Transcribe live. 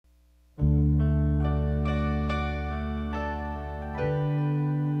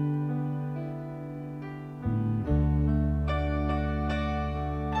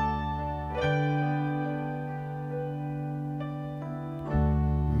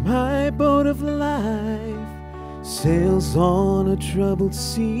My boat of life sails on a troubled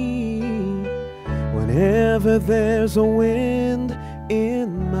sea. Whenever there's a wind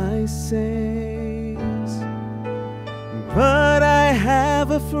in my sails, but I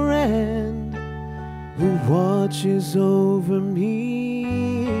have a friend who watches over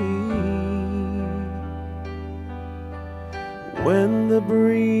me. When the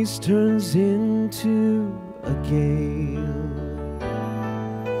breeze turns into a gale,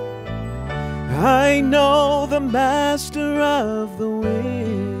 I know the master of the wind.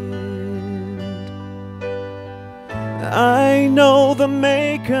 I know the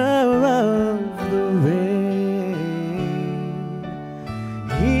maker of the rain.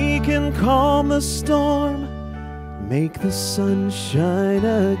 He can calm the storm, make the sun shine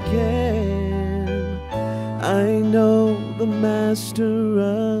again. I know the master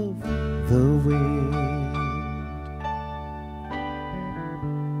of the wind.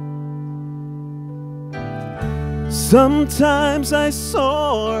 Sometimes I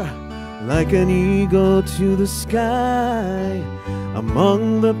soar like an eagle to the sky.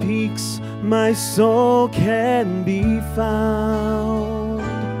 Among the peaks my soul can be found.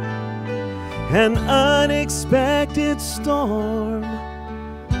 An unexpected storm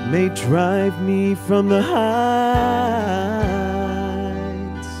may drive me from the heights.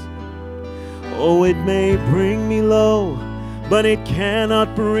 Oh, it may bring me low, but it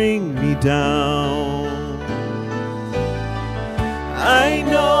cannot bring me down. I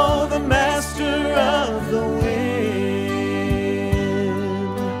know the master of the wind.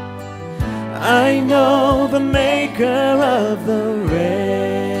 I know the maker of the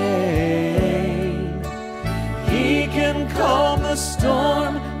rain. He can calm the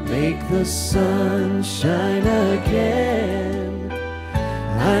storm, make the sun shine again.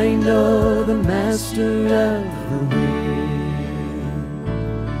 I know the master of the wind.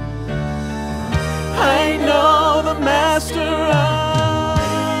 I know the master of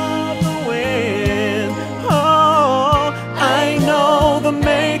the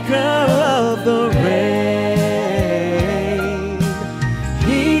maker of the rain.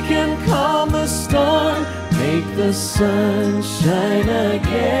 He can calm the storm, make the sun shine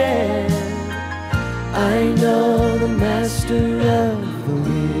again. I know the master of the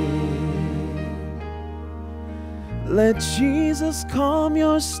wind. Let Jesus calm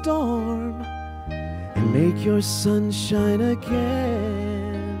your storm and make your sun shine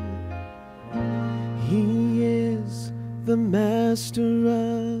again. He is the master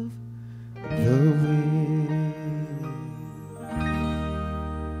of the wind.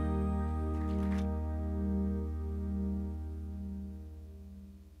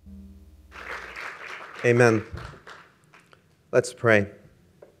 Amen. Let's pray.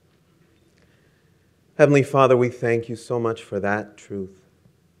 Heavenly Father, we thank you so much for that truth.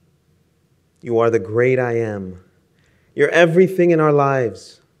 You are the great I am. You're everything in our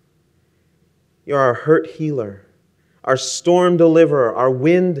lives. You're our hurt healer, our storm deliverer, our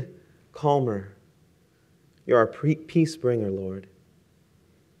wind calmer. You're our peace bringer, Lord.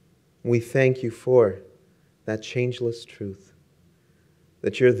 We thank you for that changeless truth,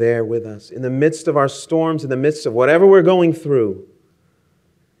 that you're there with us. In the midst of our storms, in the midst of whatever we're going through,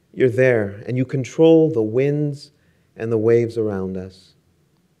 you're there and you control the winds and the waves around us.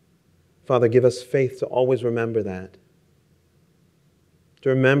 Father, give us faith to always remember that. To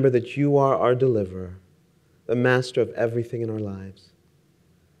remember that you are our deliverer, the master of everything in our lives.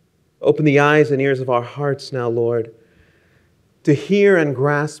 Open the eyes and ears of our hearts now, Lord, to hear and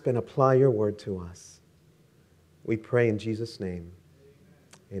grasp and apply your word to us. We pray in Jesus' name.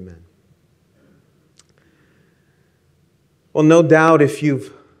 Amen. Well, no doubt if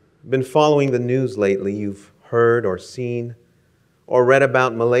you've been following the news lately, you've heard or seen or read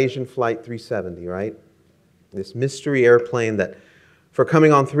about Malaysian Flight 370, right? This mystery airplane that for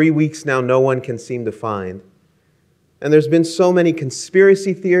coming on 3 weeks now, no one can seem to find. And there's been so many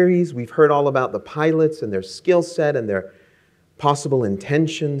conspiracy theories. We've heard all about the pilots and their skill set and their possible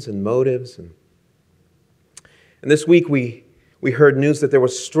intentions and motives. And this week we heard news that there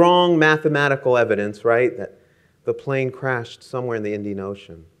was strong mathematical evidence, right, that the plane crashed somewhere in the Indian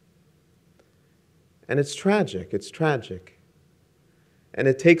Ocean. And it's tragic. It's tragic. And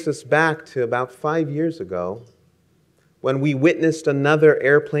it takes us back to about 5 years ago when we witnessed another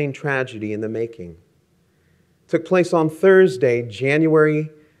airplane tragedy in the making. It took place on Thursday, January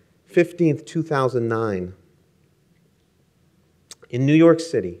 15th, 2009, in New York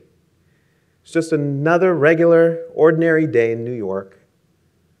City. It's just another regular, ordinary day in New York.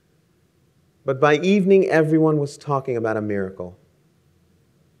 But by evening, everyone was talking about a miracle.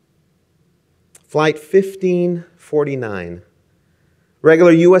 Flight 1549,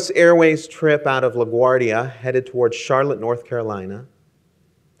 Regular U.S. Airways trip out of LaGuardia, headed towards Charlotte, North Carolina,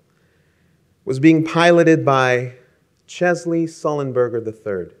 was being piloted by Chesley Sullenberger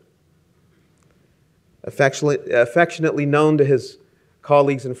III, affectionately known to his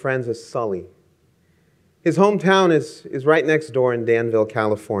colleagues and friends as Sully. His hometown is right next door in Danville,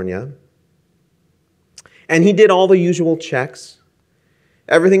 California. And he did all the usual checks.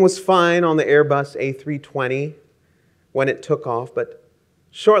 Everything was fine on the Airbus A320 when it took off, but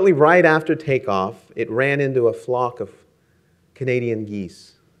shortly right after takeoff, it ran into a flock of Canadian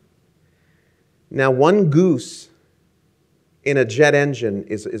geese. Now, one goose in a jet engine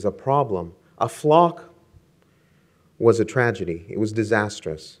is a problem. A flock was a tragedy. It was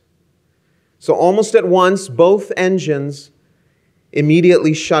disastrous. So almost at once, both engines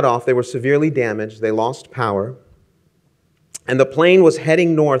immediately shut off. They were severely damaged. They lost power. And the plane was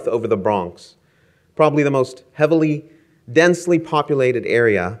heading north over the Bronx, probably the most densely populated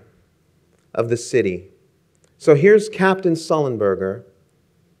area of the city. So here's Captain Sullenberger.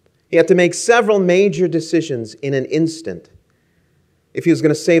 He had to make several major decisions in an instant if he was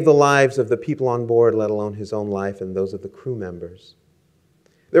going to save the lives of the people on board, let alone his own life and those of the crew members.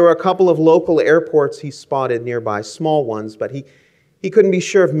 There were a couple of local airports he spotted nearby, small ones, but he couldn't be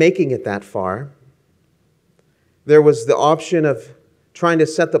sure of making it that far. There was the option of trying to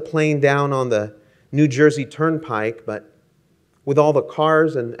set the plane down on the New Jersey Turnpike, but with all the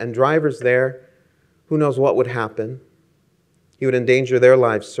cars and drivers there, who knows what would happen. He would endanger their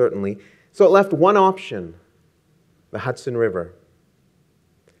lives, certainly. So it left one option, the Hudson River.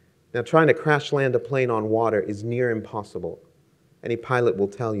 Now, trying to crash land a plane on water is near impossible. Any pilot will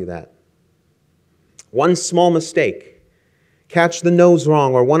tell you that. One small mistake, catch the nose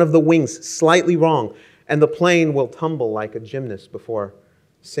wrong or one of the wings slightly wrong, and the plane will tumble like a gymnast before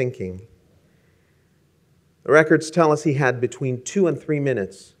sinking. The records tell us he had between 2 and 3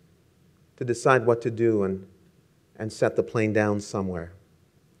 minutes to decide what to do and set the plane down somewhere.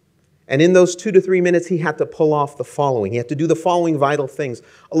 And in those 2 to 3 minutes, he had to pull off the following. He had to do the following vital things,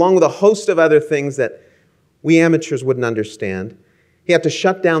 along with a host of other things that we amateurs wouldn't understand. He had to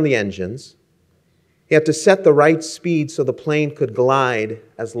shut down the engines. He had to set the right speed so the plane could glide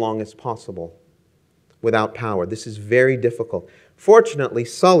as long as possible without power. This is very difficult. Fortunately,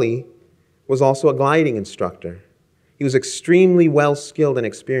 Sully was also a gliding instructor. He was extremely well skilled and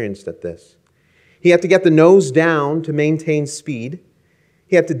experienced at this. He had to get the nose down to maintain speed.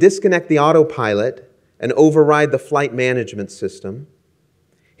 He had to disconnect the autopilot and override the flight management system.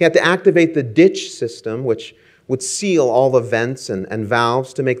 He had to activate the ditch system, which would seal all the vents and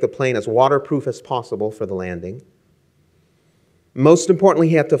valves to make the plane as waterproof as possible for the landing. Most importantly,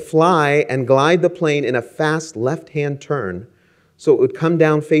 he had to fly and glide the plane in a fast left-hand turn so it would come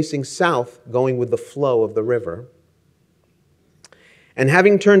down facing south, going with the flow of the river. And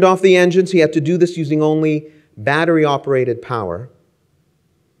having turned off the engines, he had to do this using only battery-operated power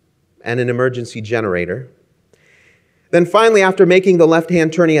and an emergency generator. Then finally, after making the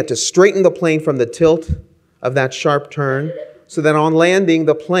left-hand turn, he had to straighten the plane from the tilt of that sharp turn so that on landing,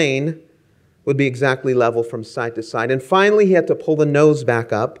 the plane would be exactly level from side to side. And finally, he had to pull the nose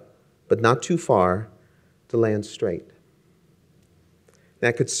back up, but not too far, to land straight.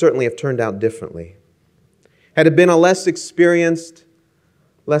 That could certainly have turned out differently. Had it been a less experienced,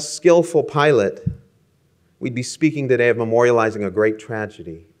 less skillful pilot, we'd be speaking today of memorializing a great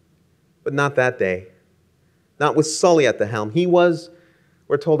tragedy. But not that day. Not with Sully at the helm. He was,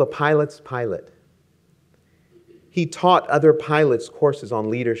 we're told, a pilot's pilot. He taught other pilots courses on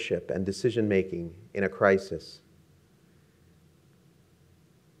leadership and decision-making in a crisis.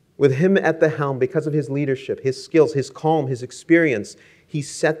 With him at the helm, because of his leadership, his skills, his calm, his experience, he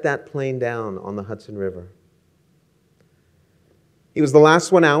set that plane down on the Hudson River. He was the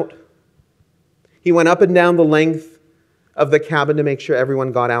last one out. He went up and down the length of the cabin to make sure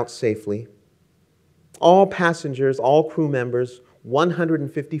everyone got out safely. All passengers, all crew members,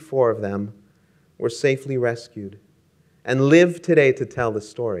 154 of them, were safely rescued and live today to tell the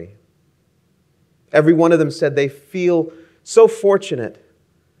story. Every one of them said they feel so fortunate,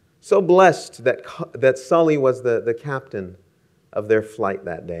 so blessed that Sully was the captain of their flight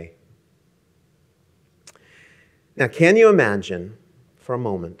that day. Now, can you imagine for a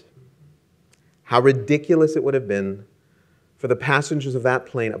moment how ridiculous it would have been for the passengers of that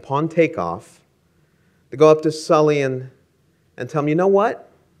plane upon takeoff to go up to Sully and tell him, you know what?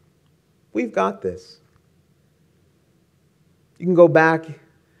 We've got this. You can go back,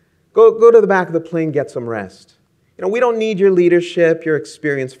 go to the back of the plane, get some rest. You know, we don't need your leadership, your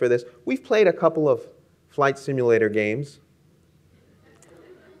experience for this. We've played a couple of flight simulator games.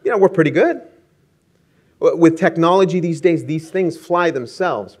 You know, we're pretty good. With technology these days, these things fly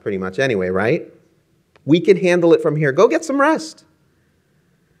themselves pretty much anyway, right? We can handle it from here. Go get some rest.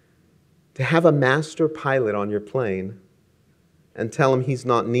 To have a master pilot on your plane and tell him he's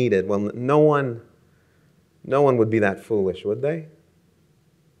not needed, well, no one would be that foolish, would they?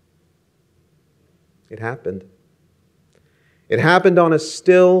 It happened. It happened on a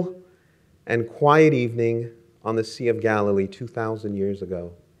still and quiet evening on the Sea of Galilee 2,000 years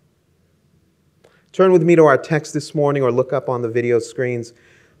ago. Turn with me to our text this morning, or look up on the video screens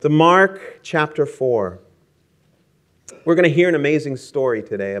to Mark chapter 4. We're going to hear an amazing story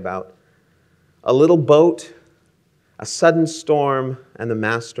today about a little boat, a sudden storm, and the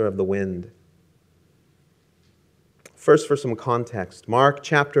master of the wind. First, for some context, Mark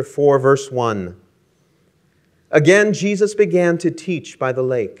chapter 4, verse 1. Again, Jesus began to teach by the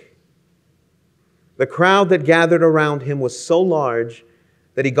lake. The crowd that gathered around him was so large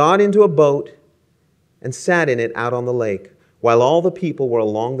that he got into a boat and sat in it out on the lake, while all the people were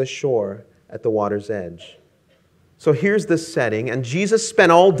along the shore at the water's edge. So here's the setting, and Jesus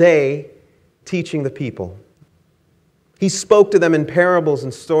spent all day teaching the people. He spoke to them in parables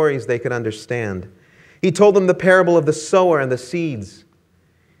and stories they could understand. He told them the parable of the sower and the seeds.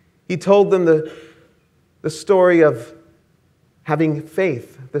 He told them the story of having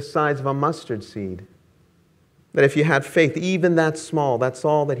faith the size of a mustard seed. That if you had faith, even that small, that's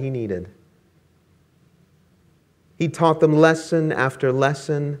all that he needed. He taught them lesson after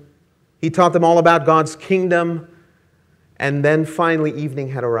lesson. He taught them all about God's kingdom. And then finally, evening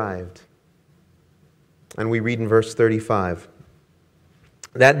had arrived. And we read in verse 35.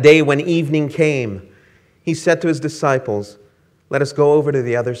 That day when evening came, he said to his disciples, "Let us go over to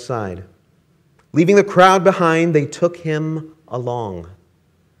the other side." Leaving the crowd behind, they took him along,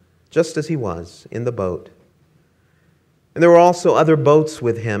 just as he was, in the boat. And there were also other boats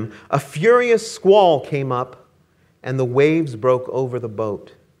with him. A furious squall came up, and the waves broke over the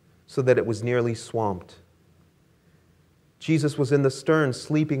boat, so that it was nearly swamped. Jesus was in the stern,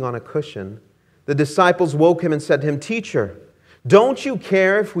 sleeping on a cushion. The disciples woke him and said to him, "Teacher, don't you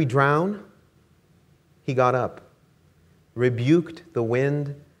care if we drown?" He got up, rebuked the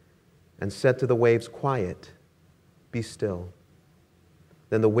wind, and said to the waves, "Quiet, be still."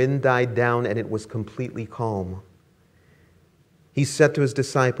 Then the wind died down, and it was completely calm. He said to his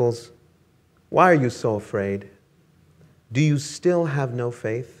disciples, "Why are you so afraid? Do you still have no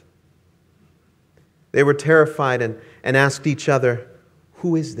faith?" They were terrified and asked each other,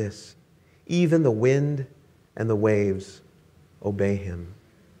 "Who is this? Even the wind and the waves obey him."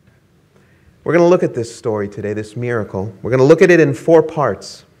 We're going to look at this story today, this miracle. We're going to look at it in 4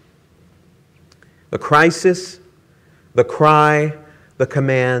 parts. The crisis, the cry, the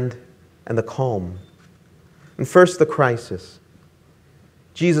command, and the calm. And first, the crisis.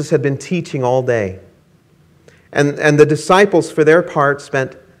 Jesus had been teaching all day. And the disciples, for their part,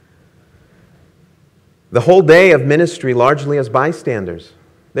 spent the whole day of ministry largely as bystanders.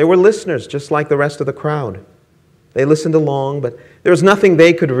 They were listeners, just like the rest of the crowd. They listened along, but there was nothing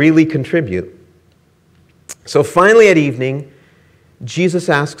they could really contribute. So finally at evening, Jesus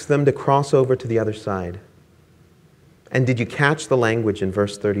asks them to cross over to the other side. And did you catch the language in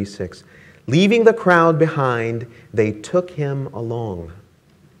verse 36? Leaving the crowd behind, they took him along,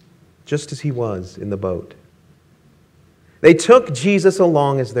 just as he was in the boat. They took Jesus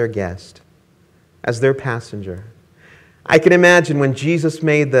along as their guest, as their passenger. I can imagine when Jesus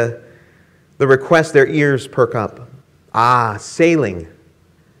made the request, their ears perk up. Ah, sailing.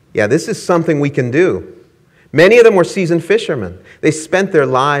 Yeah, this is something we can do. Many of them were seasoned fishermen. They spent their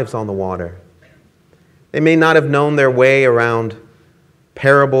lives on the water. They may not have known their way around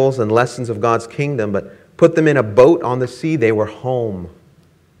parables and lessons of God's kingdom, but put them in a boat on the sea, they were home.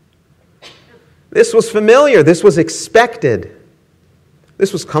 This was familiar. This was expected.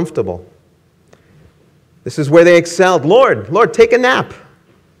 This was comfortable. This is where they excelled. Lord, take a nap.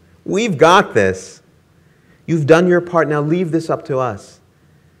 We've got this. You've done your part. Now leave this up to us.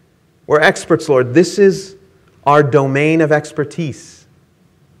 We're experts, Lord. This is our domain of expertise.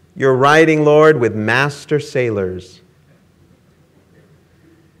 You're riding, Lord, with master sailors.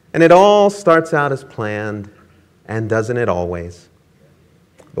 And it all starts out as planned, and doesn't it always?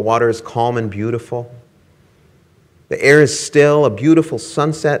 The water is calm and beautiful. The air is still, a beautiful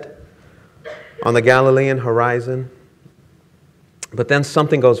sunset on the Galilean horizon. But then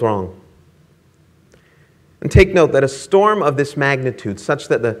something goes wrong. And take note that a storm of this magnitude, such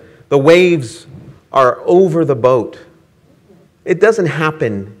that the waves are over the boat, it doesn't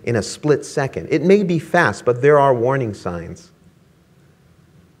happen in a split second. It may be fast, but there are warning signs.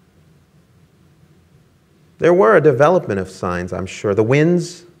 There were a development of signs, I'm sure. The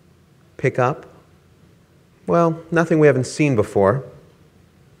winds pick up. Well, nothing we haven't seen before.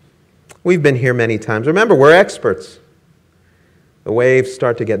 We've been here many times. Remember, we're experts. The waves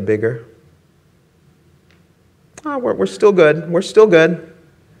start to get bigger. Oh, we're still good. We're still good.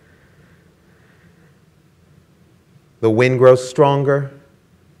 The wind grows stronger.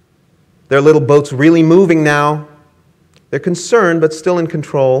 Their little boat's really moving now. They're concerned, but still in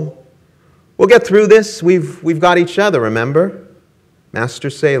control. We'll get through this. We've got each other, remember? Master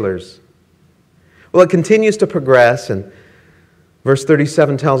sailors. Well, it continues to progress, and verse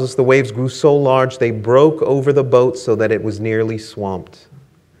 37 tells us the waves grew so large they broke over the boat so that it was nearly swamped.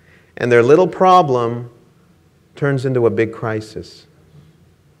 And their little problem turns into a big crisis.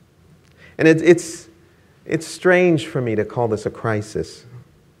 And it's strange for me to call this a crisis.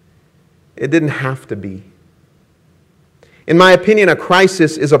 It didn't have to be. In my opinion, a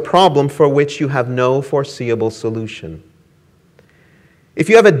crisis is a problem for which you have no foreseeable solution. If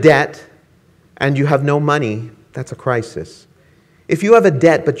you have a debt and you have no money, that's a crisis. If you have a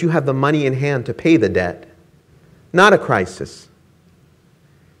debt but you have the money in hand to pay the debt, not a crisis.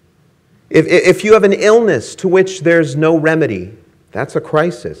 If you have an illness to which there's no remedy, that's a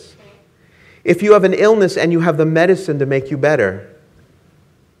crisis. If you have an illness and you have the medicine to make you better,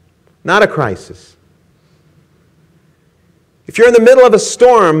 not a crisis. If you're in the middle of a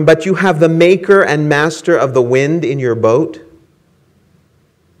storm but you have the maker and master of the wind in your boat,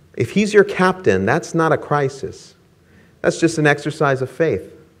 if he's your captain, that's not a crisis. That's just an exercise of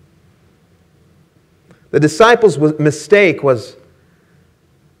faith. The disciples' mistake was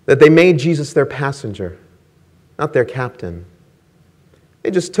that they made Jesus their passenger, not their captain. They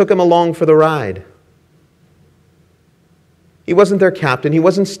just took him along for the ride. He wasn't their captain. He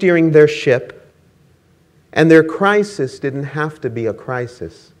wasn't steering their ship. And their crisis didn't have to be a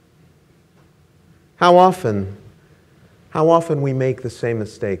crisis. How often we make the same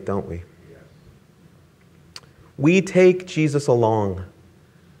mistake, don't we? We take Jesus along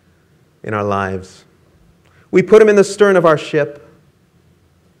in our lives. We put him in the stern of our ship.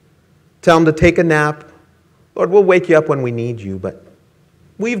 Tell him to take a nap. Lord, we'll wake you up when we need you, but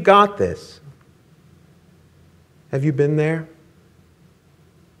we've got this. Have you been there?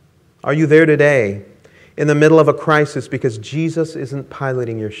 Are you there today in the middle of a crisis because Jesus isn't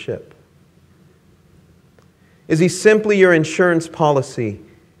piloting your ship? Is he simply your insurance policy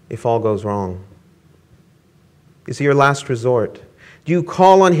if all goes wrong? Is he your last resort? Do you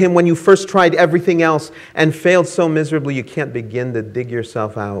call on him when you first tried everything else and failed so miserably you can't begin to dig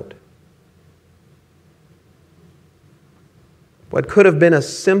yourself out? What could have been a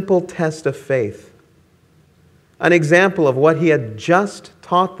simple test of faith, an example of what he had just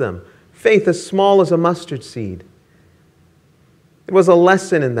taught them, faith as small as a mustard seed. It was a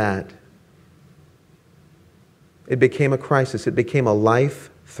lesson in that. It became a crisis. It became a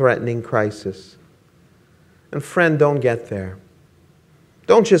life-threatening crisis. And friend, don't get there.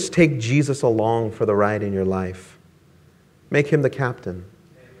 Don't just take Jesus along for the ride in your life. Make him the captain.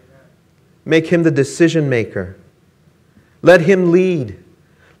 Make him the decision maker. Let him lead.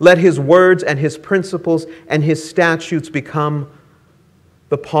 Let his words and his principles and his statutes become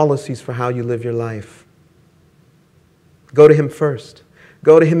the policies for how you live your life. Go to him first.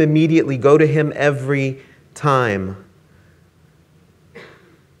 Go to him immediately. Go to him every time.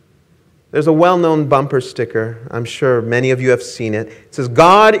 There's a well-known bumper sticker. I'm sure many of you have seen it. It says,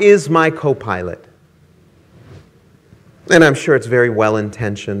 "God is my co-pilot." And I'm sure it's very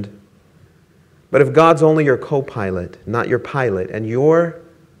well-intentioned. But if God's only your co-pilot, not your pilot, and you're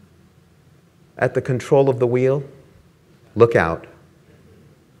at the control of the wheel, look out.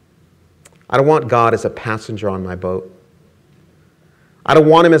 I don't want God as a passenger on my boat. I don't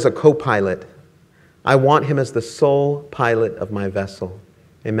want him as a co-pilot. I want him as the sole pilot of my vessel.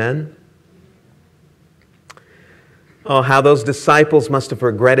 Amen? Oh, how those disciples must have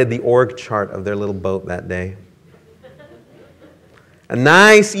regretted the org chart of their little boat that day. A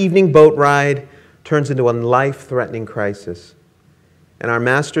nice evening boat ride turns into a life-threatening crisis. And our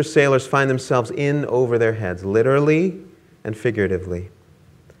master sailors find themselves in over their heads, literally and figuratively.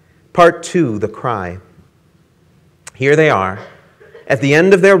 Part 2, the cry. Here they are, at the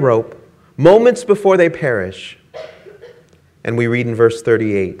end of their rope, moments before they perish. And we read in verse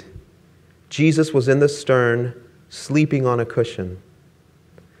 38, Jesus was in the stern, sleeping on a cushion.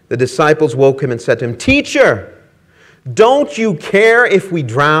 The disciples woke him and said to him, "Teacher, don't you care if we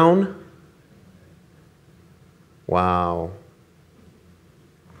drown?" Wow.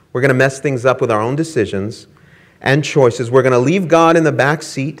 We're going to mess things up with our own decisions and choices. We're going to leave God in the back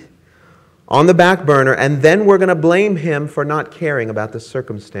seat, on the back burner, and then we're going to blame him for not caring about the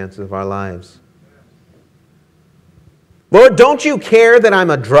circumstances of our lives. Lord, don't you care that I'm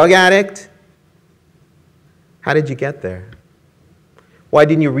a drug addict? How did you get there? Why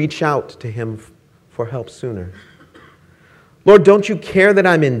didn't you reach out to Him for help sooner? Lord, don't you care that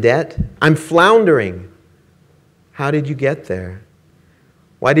I'm in debt? I'm floundering. How did you get there?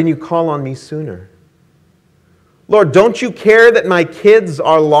 Why didn't you call on me sooner? Lord, don't you care that my kids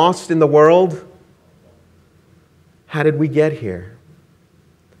are lost in the world? How did we get here?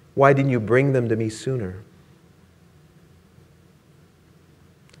 Why didn't you bring them to me sooner?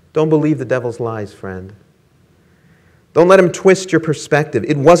 Don't believe the devil's lies, friend. Don't let him twist your perspective.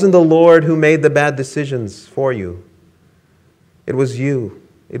 It wasn't the Lord who made the bad decisions for you. It was you.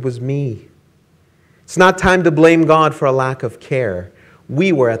 It was me. It's not time to blame God for a lack of care.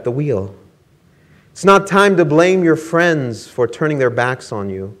 We were at the wheel. It's not time to blame your friends for turning their backs on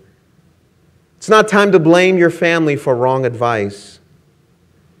you. It's not time to blame your family for wrong advice.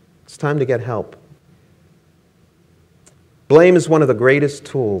 It's time to get help. Blame is one of the greatest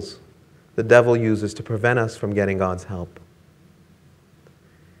tools the devil uses to prevent us from getting God's help.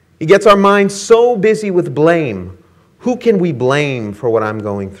 He gets our minds so busy with blame. Who can we blame for what I'm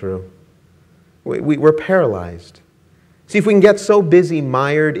going through? We're paralyzed. See, if we can get so busy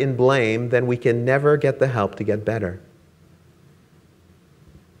mired in blame, then we can never get the help to get better.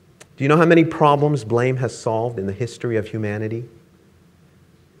 Do you know how many problems blame has solved in the history of humanity?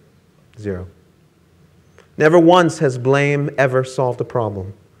 0. Never once has blame ever solved a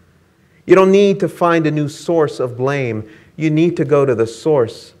problem. You don't need to find a new source of blame. You need to go to the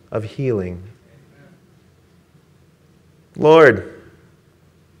source of healing. Lord,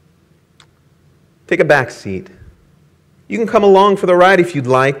 take a back seat. You can come along for the ride if you'd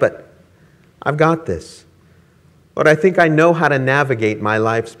like, but I've got this. Lord, I think I know how to navigate my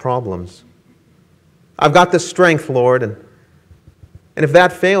life's problems. I've got the strength, Lord, and if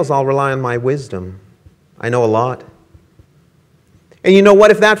that fails, I'll rely on my wisdom. I know a lot. And you know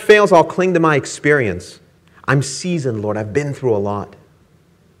what? If that fails, I'll cling to my experience. I'm seasoned, Lord. I've been through a lot.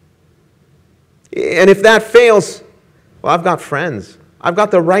 And if that fails, well, I've got friends. I've got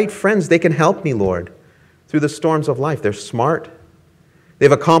the right friends. They can help me, Lord, through the storms of life. They're smart.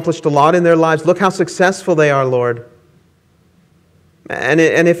 They've accomplished a lot in their lives. Look how successful they are, Lord. And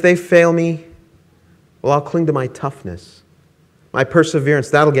if they fail me, well, I'll cling to my toughness, my perseverance.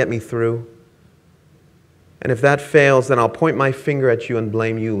 That'll get me through. And if that fails, then I'll point my finger at you and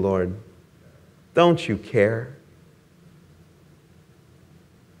blame you, Lord. Don't you care?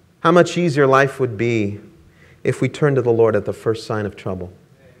 How much easier life would be if we turned to the Lord at the first sign of trouble.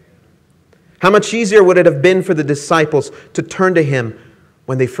 How much easier would it have been for the disciples to turn to Him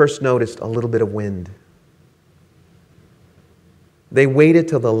when they first noticed a little bit of wind? They waited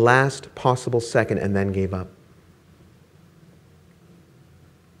till the last possible second and then gave up.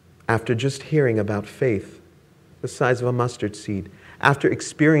 After just hearing about faith the size of a mustard seed, after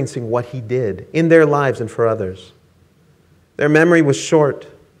experiencing what He did in their lives and for others. Their memory was short.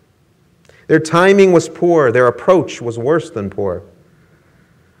 Their timing was poor. Their approach was worse than poor.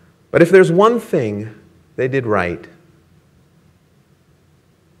 But if there's one thing they did right,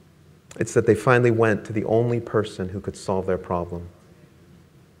 it's that they finally went to the only person who could solve their problem.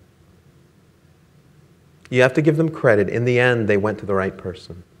 You have to give them credit. In the end, they went to the right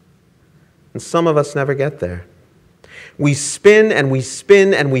person. And some of us never get there. We spin and we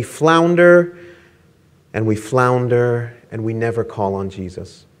spin and we flounder and we flounder and we never call on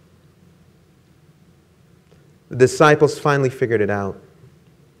Jesus. The disciples finally figured it out.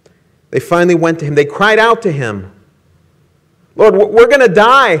 They finally went to Him. They cried out to Him, Lord, we're going to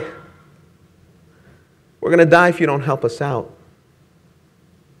die. We're going to die if you don't help us out.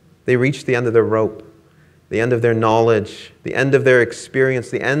 They reached the end of their rope, the end of their knowledge, the end of their experience,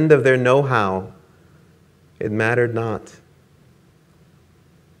 the end of their know-how. It mattered not.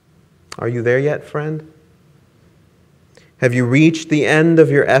 Are you there yet, friend? Have you reached the end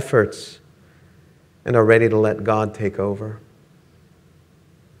of your efforts and are ready to let God take over?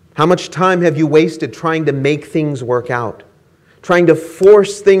 How much time have you wasted trying to make things work out? Trying to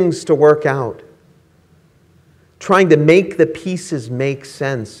force things to work out? Trying to make the pieces make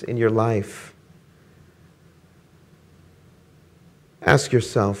sense in your life? Ask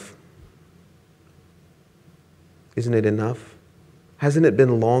yourself, isn't it enough? Hasn't it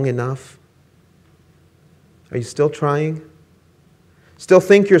been long enough? Are you still trying? Still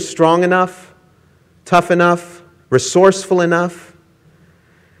think you're strong enough, tough enough, resourceful enough?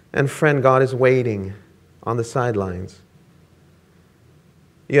 And friend, God is waiting on the sidelines.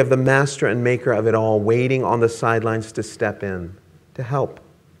 You have the master and maker of it all waiting on the sidelines to step in, to help,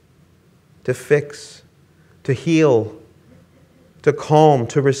 to fix, to heal, to calm,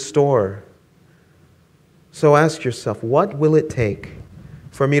 to restore. So ask yourself, what will it take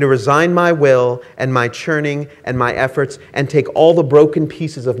for me to resign my will and my churning and my efforts and take all the broken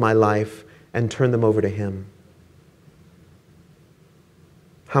pieces of my life and turn them over to Him.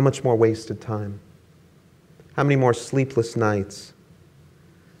 How much more wasted time? How many more sleepless nights?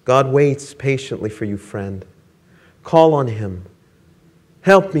 God waits patiently for you, friend. Call on Him.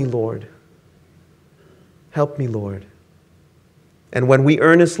 Help me, Lord. Help me, Lord. And when we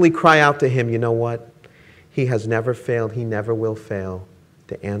earnestly cry out to Him, you know what? He has never failed. He never will fail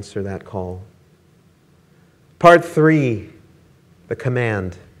to answer that call. Part 3, the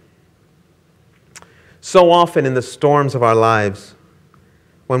command. So often in the storms of our lives,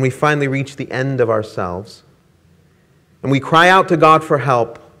 when we finally reach the end of ourselves, and we cry out to God for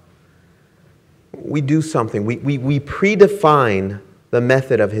help, we do something. We predefine the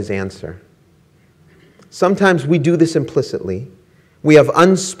method of His answer. Sometimes we do this implicitly. We have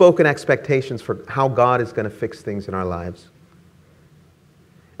unspoken expectations for how God is going to fix things in our lives.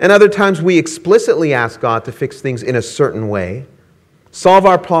 And other times we explicitly ask God to fix things in a certain way, solve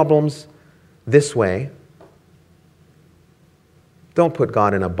our problems this way. Don't put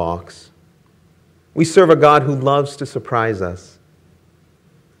God in a box. We serve a God who loves to surprise us,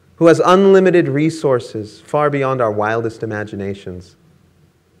 who has unlimited resources far beyond our wildest imaginations.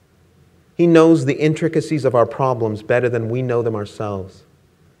 He knows the intricacies of our problems better than we know them ourselves.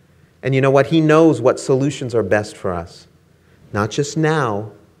 And you know what? He knows what solutions are best for us, not just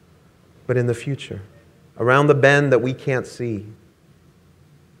now, but in the future, around the bend that we can't see.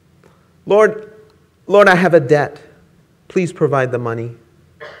 Lord, I have a debt. Please provide the money.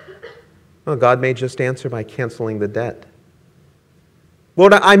 Well, God may just answer by canceling the debt.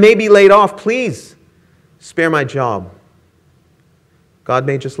 Lord, I may be laid off. Please spare my job. God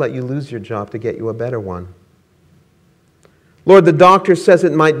may just let you lose your job to get you a better one. Lord, the doctor says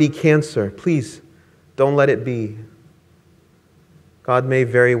it might be cancer. Please don't let it be. God may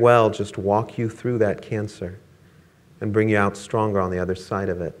very well just walk you through that cancer and bring you out stronger on the other side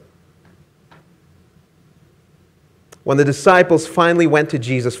of it. When the disciples finally went to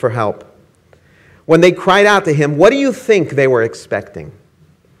Jesus for help, when they cried out to Him, what do you think they were expecting?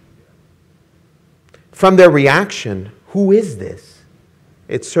 From their reaction, who is this?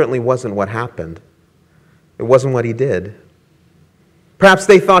 It certainly wasn't what happened. It wasn't what He did. Perhaps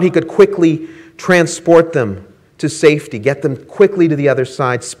they thought He could quickly transport them to safety, get them quickly to the other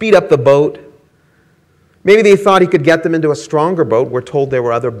side, speed up the boat. Maybe they thought He could get them into a stronger boat. We're told there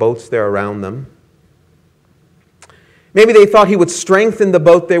were other boats there around them. Maybe they thought He would strengthen the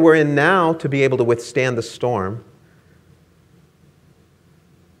boat they were in now to be able to withstand the storm.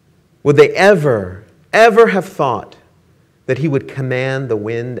 Would they ever have thought that He would command the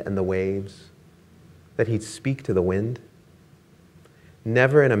wind and the waves? That He'd speak to the wind?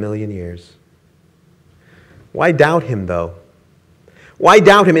 Never in a million years. Why doubt Him, though? Why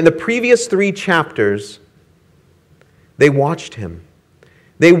doubt Him? In the previous 3 chapters, they watched Him.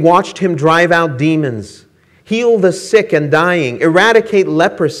 They watched Him drive out demons, heal the sick and dying, eradicate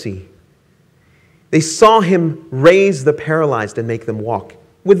leprosy. They saw Him raise the paralyzed and make them walk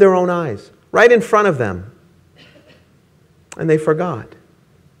with their own eyes, right in front of them. And they forgot.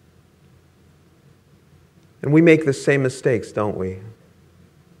 And we make the same mistakes, don't we?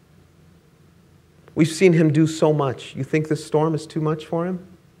 We've seen Him do so much. You think this storm is too much for Him?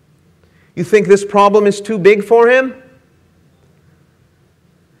 You think this problem is too big for Him?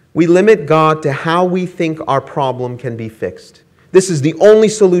 We limit God to how we think our problem can be fixed. This is the only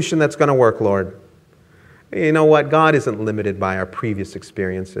solution that's going to work, Lord. You know what? God isn't limited by our previous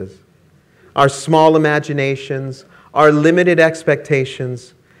experiences, our small imaginations, our limited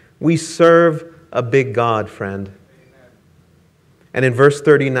expectations. We serve a big God, friend. And in verse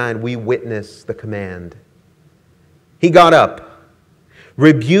 39, we witness the command. He got up,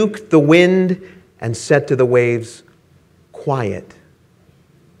 rebuked the wind, and said to the waves, "Quiet,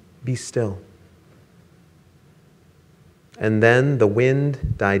 be still." And then the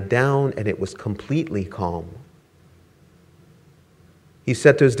wind died down, and it was completely calm. He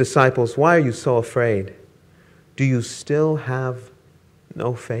said to His disciples, "Why are you so afraid? Do you still have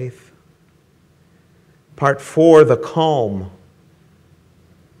no faith?" Part 4, the calm.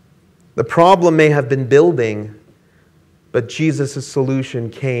 The problem may have been building, but Jesus' solution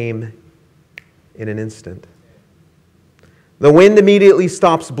came in an instant. The wind immediately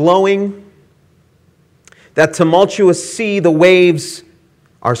stops blowing. That tumultuous sea, the waves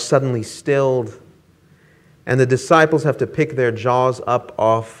are suddenly stilled, and the disciples have to pick their jaws up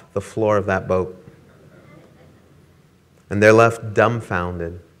off the floor of that boat. And they're left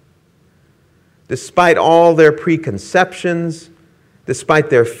dumbfounded. Despite all their preconceptions, despite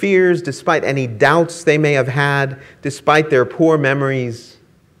their fears, despite any doubts they may have had, despite their poor memories,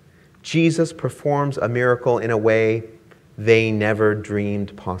 Jesus performs a miracle in a way they never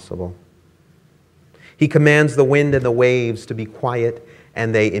dreamed possible. He commands the wind and the waves to be quiet,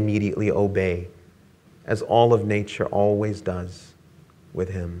 and they immediately obey, as all of nature always does with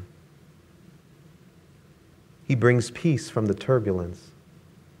him. He brings peace from the turbulence,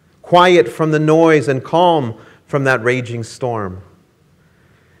 quiet from the noise, and calm from that raging storm.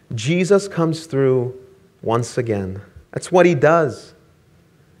 Jesus comes through once again. That's what he does.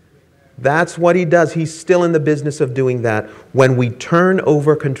 That's what he does. He's still in the business of doing that. When we turn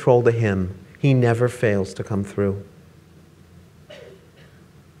over control to him, he never fails to come through.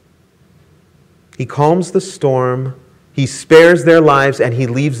 He calms the storm, he spares their lives, and he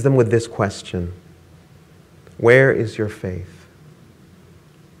leaves them with this question: where is your faith?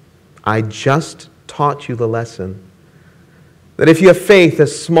 I just taught you the lesson that if you have faith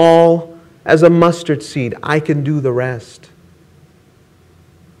as small as a mustard seed, I can do the rest.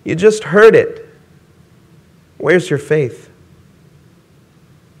 You just heard it. Where's your faith?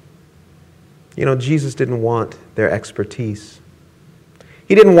 You know, Jesus didn't want their expertise.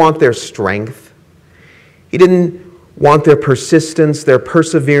 He didn't want their strength. He didn't want their persistence, their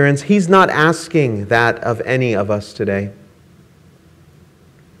perseverance. He's not asking that of any of us today.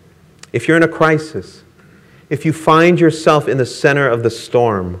 If you're in a crisis, if you find yourself in the center of the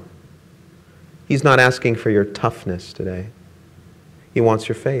storm, he's not asking for your toughness today. He wants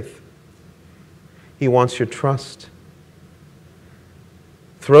your faith. He wants your trust.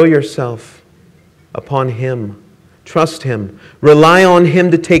 Throw yourself upon him. Trust him. Rely on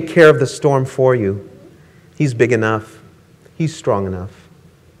him to take care of the storm for you. He's big enough. He's strong enough.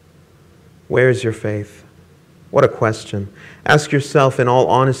 Where is your faith? What a question. Ask yourself in all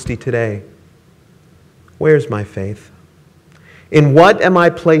honesty today, where's my faith? In what am I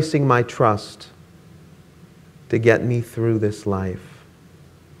placing my trust to get me through this life?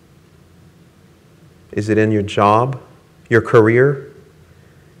 Is it in your job, your career?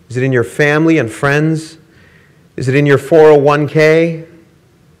 Is it in your family and friends? Is it in your 401k?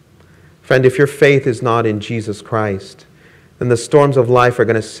 Friend, if your faith is not in Jesus Christ, then the storms of life are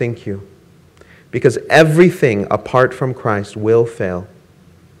going to sink you, because everything apart from Christ will fail.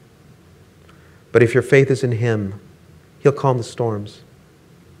 But if your faith is in him, he'll calm the storms.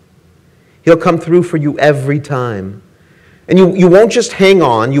 He'll come through for you every time. And you won't just hang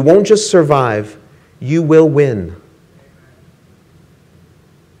on, you won't just survive, you will win.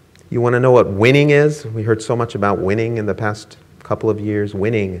 You want to know what winning is? We heard so much about winning in the past couple of years.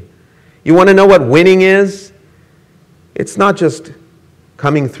 Winning. You want to know what winning is? It's not just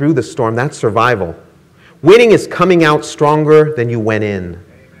coming through the storm. That's survival. Winning is coming out stronger than you went in.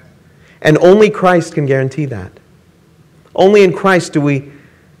 And only Christ can guarantee that. Only in Christ do we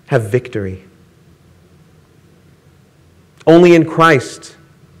have victory. Only in Christ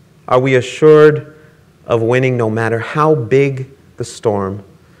are we assured of winning, no matter how big the storm,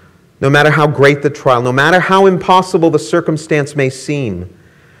 no matter how great the trial, no matter how impossible the circumstance may seem.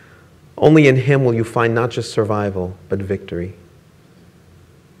 Only in him will you find not just survival, but victory.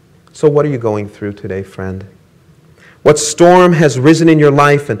 So what are you going through today, friend? What storm has risen in your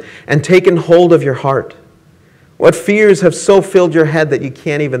life and taken hold of your heart? What fears have so filled your head that you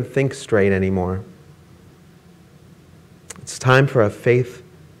can't even think straight anymore? It's time for a faith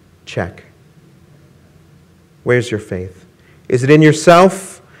check. Where's your faith? Is it in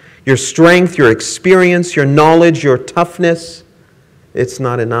yourself, your strength, your experience, your knowledge, your toughness? It's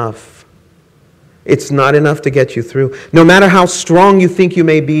not enough. It's not enough to get you through. No matter how strong you think you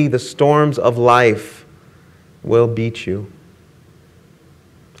may be, the storms of life will beat you.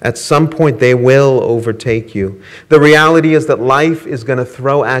 At some point, they will overtake you. The reality is that life is going to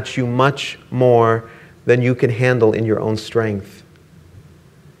throw at you much more than you can handle in your own strength.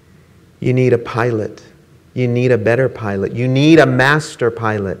 You need a pilot. You need a better pilot. You need a master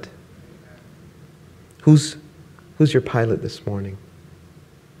pilot. Who's your pilot this morning?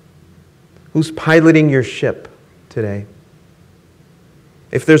 Who's piloting your ship today?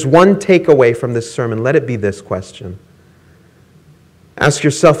 If there's one takeaway from this sermon, let it be this question. Ask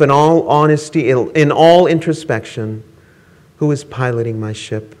yourself in all honesty, in all introspection, who is piloting my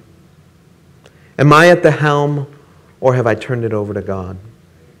ship? Am I at the helm, or have I turned it over to God?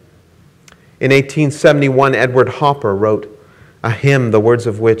 In 1871, Edward Hopper wrote a hymn, the words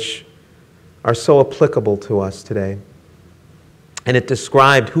of which are so applicable to us today. And it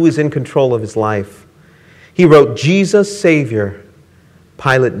described who is in control of his life. He wrote, "Jesus, Savior,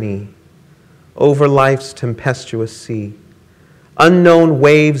 pilot me over life's tempestuous sea. Unknown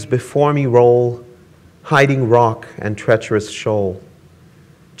waves before me roll, hiding rock and treacherous shoal.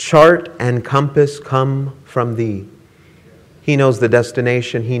 Chart and compass come from thee. He knows the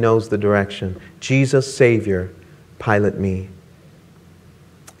destination. He knows the direction. Jesus, Savior, pilot me.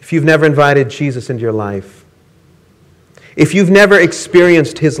 If you've never invited Jesus into your life, if you've never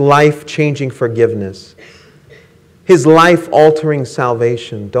experienced His life-changing forgiveness, His life-altering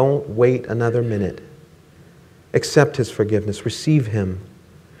salvation, don't wait another minute. Accept His forgiveness. Receive Him.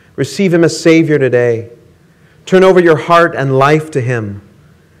 Receive Him as Savior today. Turn over your heart and life to Him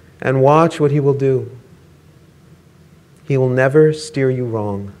and watch what He will do. He will never steer you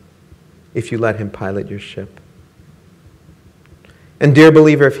wrong if you let Him pilot your ship. And dear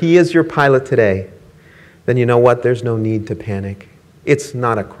believer, if He is your pilot today, then you know what? There's no need to panic. It's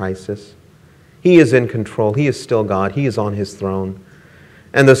not a crisis. He is in control. He is still God. He is on His throne.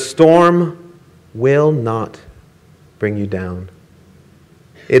 And the storm will not bring you down.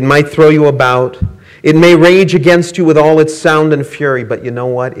 It might throw you about. It may rage against you with all its sound and fury, but you know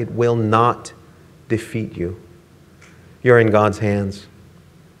what? It will not defeat you. You're in God's hands.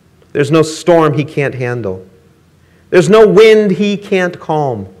 There's no storm He can't handle. There's no wind He can't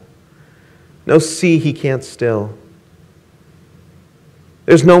calm. No sea He can't still.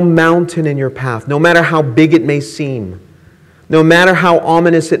 There's no mountain in your path, no matter how big it may seem, no matter how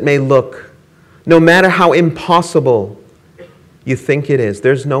ominous it may look, no matter how impossible you think it is.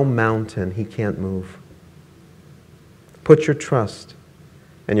 There's no mountain He can't move. Put your trust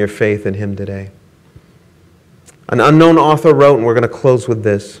and your faith in Him today. An unknown author wrote, and we're going to close with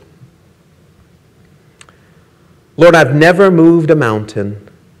this: Lord, I've never moved a mountain,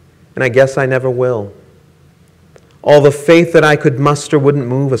 and I guess I never will. All the faith that I could muster wouldn't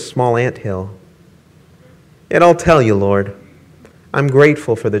move a small anthill. Yet I'll tell you, Lord, I'm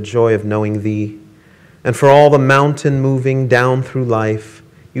grateful for the joy of knowing Thee and for all the mountain moving down through life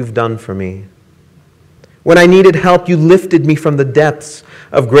You've done for me. When I needed help, You lifted me from the depths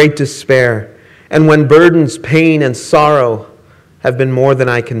of great despair. And when burdens, pain, and sorrow have been more than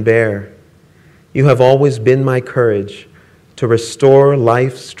I can bear, You have always been my courage to restore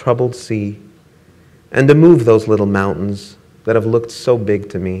life's troubled sea and to move those little mountains that have looked so big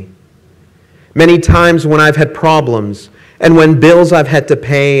to me. Many times when I've had problems and when bills I've had to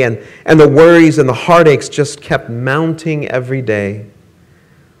pay and the worries and the heartaches just kept mounting every day,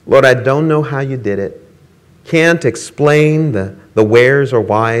 Lord, I don't know how You did it. Can't explain the wheres or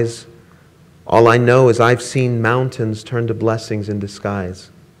whys. All I know is I've seen mountains turn to blessings in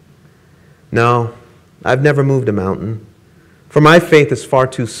disguise. No, I've never moved a mountain, for my faith is far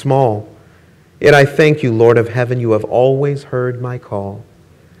too small. Yet I thank You, Lord of heaven, You have always heard my call.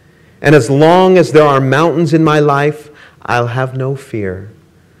 And as long as there are mountains in my life, I'll have no fear,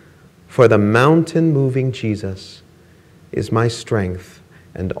 for the mountain-moving Jesus is my strength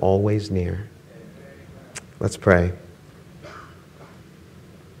and always near. Let's pray.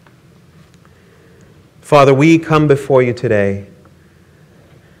 Father, we come before You today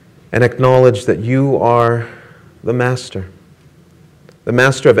and acknowledge that You are the master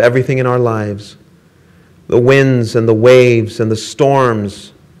of everything in our lives, the winds and the waves and the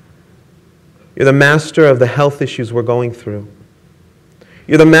storms. You're the master of the health issues we're going through.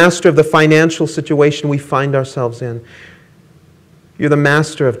 You're the master of the financial situation we find ourselves in. You're the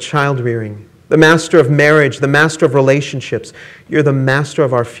master of child rearing, the master of marriage, the master of relationships. You're the master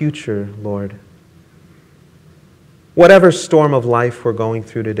of our future, Lord. Whatever storm of life we're going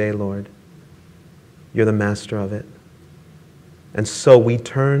through today, Lord, You're the master of it. And so we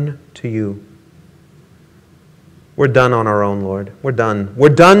turn to You. We're done on our own, Lord. We're done. We're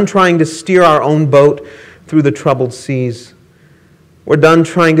done trying to steer our own boat through the troubled seas. We're done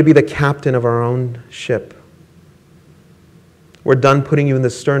trying to be the captain of our own ship. We're done putting You in the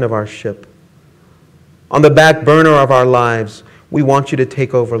stern of our ship. On the back burner of our lives, we want You to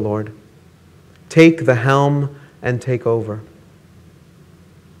take over, Lord. Take the helm and take over.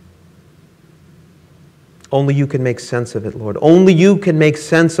 Only You can make sense of it, Lord. Only You can make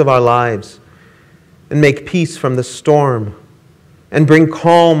sense of our lives and make peace from the storm and bring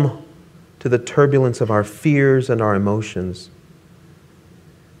calm to the turbulence of our fears and our emotions.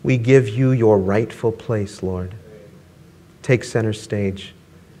 We give You Your rightful place, Lord. Take center stage.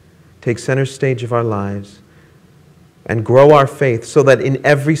 Take center stage of our lives and grow our faith so that in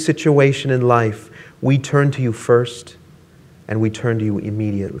every situation in life we turn to You first and we turn to You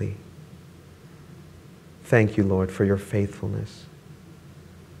immediately. Thank You, Lord, for Your faithfulness.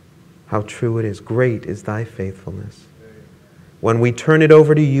 How true it is. Great is Thy faithfulness. When we turn it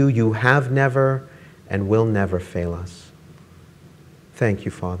over to You, You have never and will never fail us. Thank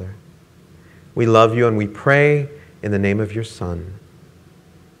You, Father. We love You and we pray in the name of Your Son.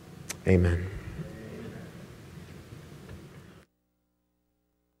 Amen.